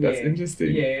started. That's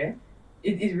interesting. Yeah.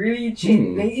 It really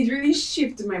changed. Like, it really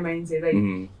shifted my mindset.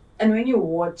 Like, and when you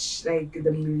watch like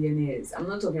the millionaires, I'm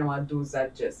not talking about those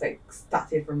that just like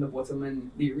started from the bottom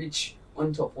and they reach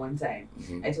on top one time.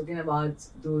 Mm-hmm. I'm talking about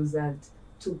those that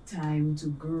took time to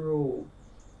grow.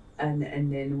 And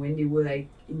then when they were like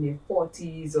in their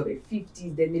 40s or their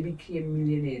 50s, then they became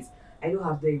millionaires. I don't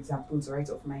have the examples right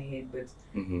off my head, but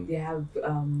they have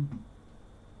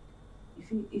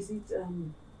is it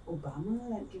Obama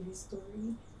that gave his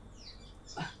story?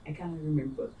 I can't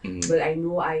remember. But I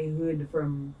know I heard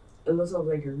from a lot of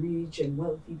like rich and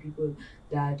wealthy people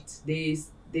that they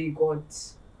got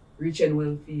rich and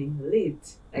wealthy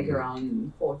late, like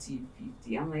around 40,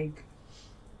 50. I'm like,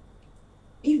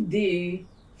 if they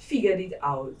figured it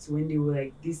out when they were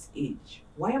like this age,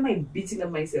 why am I beating up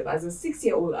myself as a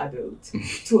 6-year-old adult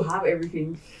to have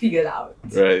everything figured out?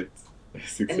 Right.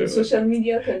 And social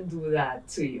media can do that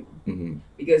to you,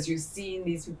 because you're seeing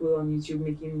these people on YouTube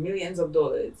making millions of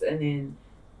dollars, and then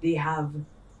they have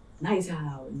nice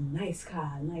house, nice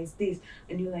car, nice this,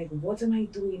 and you're like, what am I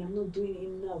doing? I'm not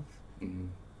doing enough.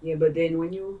 Yeah, but then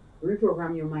when you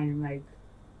reprogram your mind, I'm like,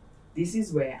 this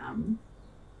is where I am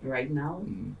right now,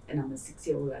 and I'm a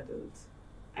 6-year-old adult.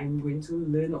 I'm going to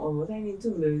learn all what I need to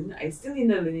learn. I still in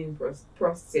the learning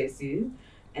processes.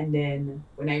 And then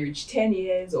when I reach 10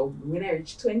 years or when I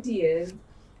reach 20 years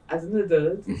as an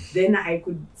adult, then I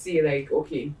could say like,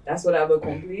 okay, that's what I've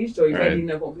accomplished. Or if I didn't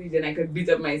accomplish, then I could beat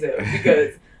up myself,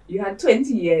 because you had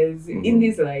 20 years in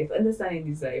this life, understanding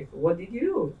this life. What did you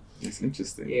do? It's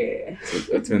interesting. Yeah. So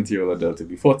a 20-year-old adult to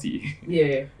be 40.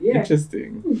 Yeah.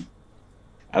 Interesting.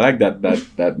 I like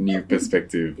that new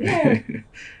perspective. Yeah.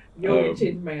 You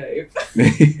changed my life.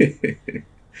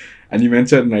 And you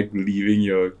mentioned like leaving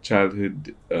your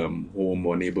childhood home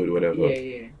or neighborhood or whatever.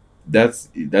 Yeah.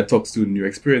 That talks to new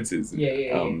experiences.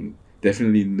 Yeah.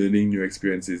 Definitely learning new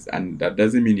experiences, and that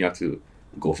doesn't mean you have to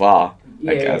go far.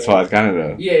 As far as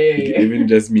Canada. Yeah. It even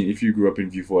just mean if you grew up in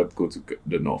Vieux-Fort, go to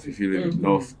the north. If you live in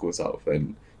north, go south.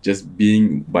 And just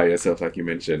being by yourself, like you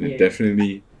mentioned, it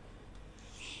definitely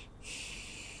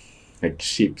like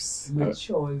shapes.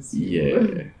 Matures you.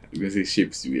 Yeah. Because it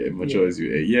shapes you, it matures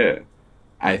you. Yeah.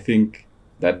 I think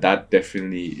that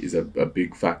definitely is a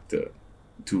big factor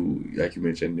to, like you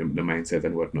mentioned, the mindset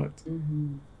and whatnot.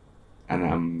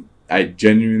 And I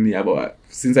genuinely,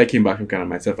 since I came back from Canada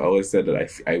myself, I always said that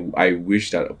I wish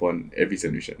that upon every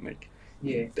solution. Like,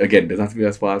 again, doesn't have to be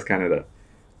as far as Canada.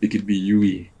 It could be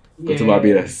UE, go to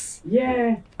Barbados.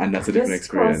 Yeah. And that's a different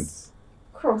experience.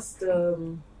 Cross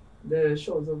the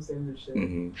shores of St.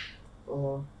 Lucia.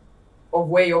 Or of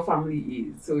where your family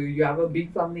is. So you have a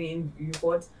big family in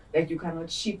Vieux-Fort, like you cannot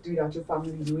shift without your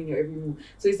family doing your every move.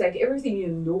 So it's like everything you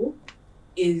know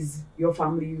is your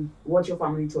family, what your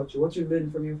family taught you, what you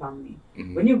learned from your family.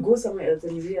 When you go somewhere else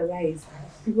and you realize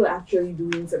people are actually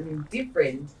doing something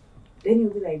different, then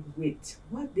you'll be like, wait,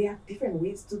 what? They have different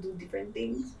ways to do different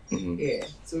things? Yeah.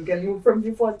 So we can move from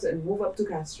Vieux-Fort and move up to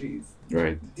Castries.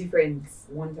 Right. Different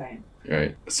one time.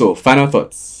 Right. So final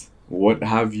thoughts. What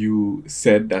have you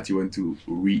said that you want to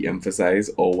re-emphasize,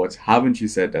 or what haven't you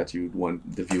said that you would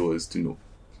want the viewers to know?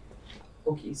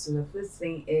 Okay, so the first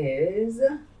thing is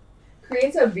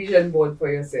create a vision board for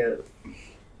yourself.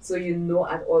 So you know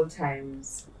at all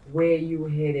times where you're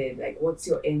headed, like what's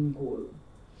your end goal.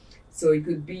 So it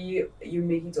could be you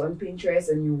make it on Pinterest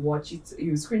and you watch it,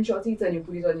 you screenshot it and you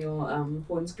put it on your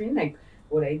phone screen, like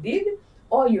what I did.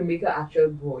 Or you make an actual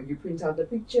board. You print out the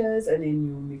pictures and then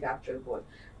you make an actual board.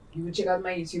 You will check out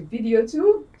my YouTube video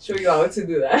too, show you how to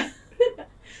do that.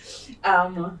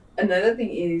 Another thing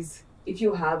is, if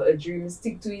you have a dream,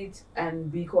 stick to it and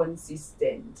be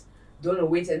consistent. Don't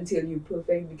wait until you're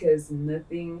perfect, because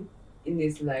nothing in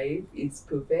this life is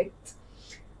perfect.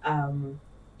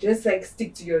 Just like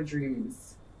stick to your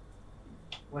dreams.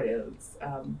 What else?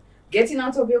 Getting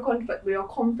out of your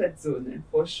comfort zone,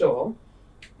 for sure,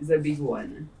 is a big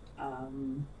one.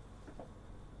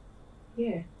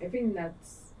 Yeah, I think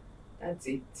that's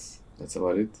it. That's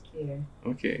about it? Yeah.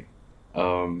 Okay.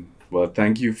 Well,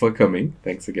 thank you for coming.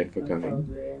 Thanks again for coming.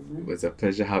 Problem. It was a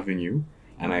pleasure having you.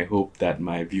 And I hope that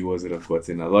my viewers would have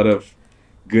gotten a lot of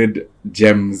good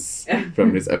gems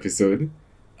from this episode.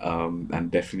 And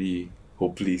definitely,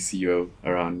 hopefully, see you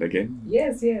around again.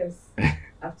 Yes. I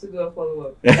have to do a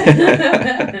follow-up.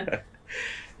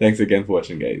 Thanks again for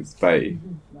watching, guys. Bye.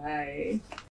 Bye.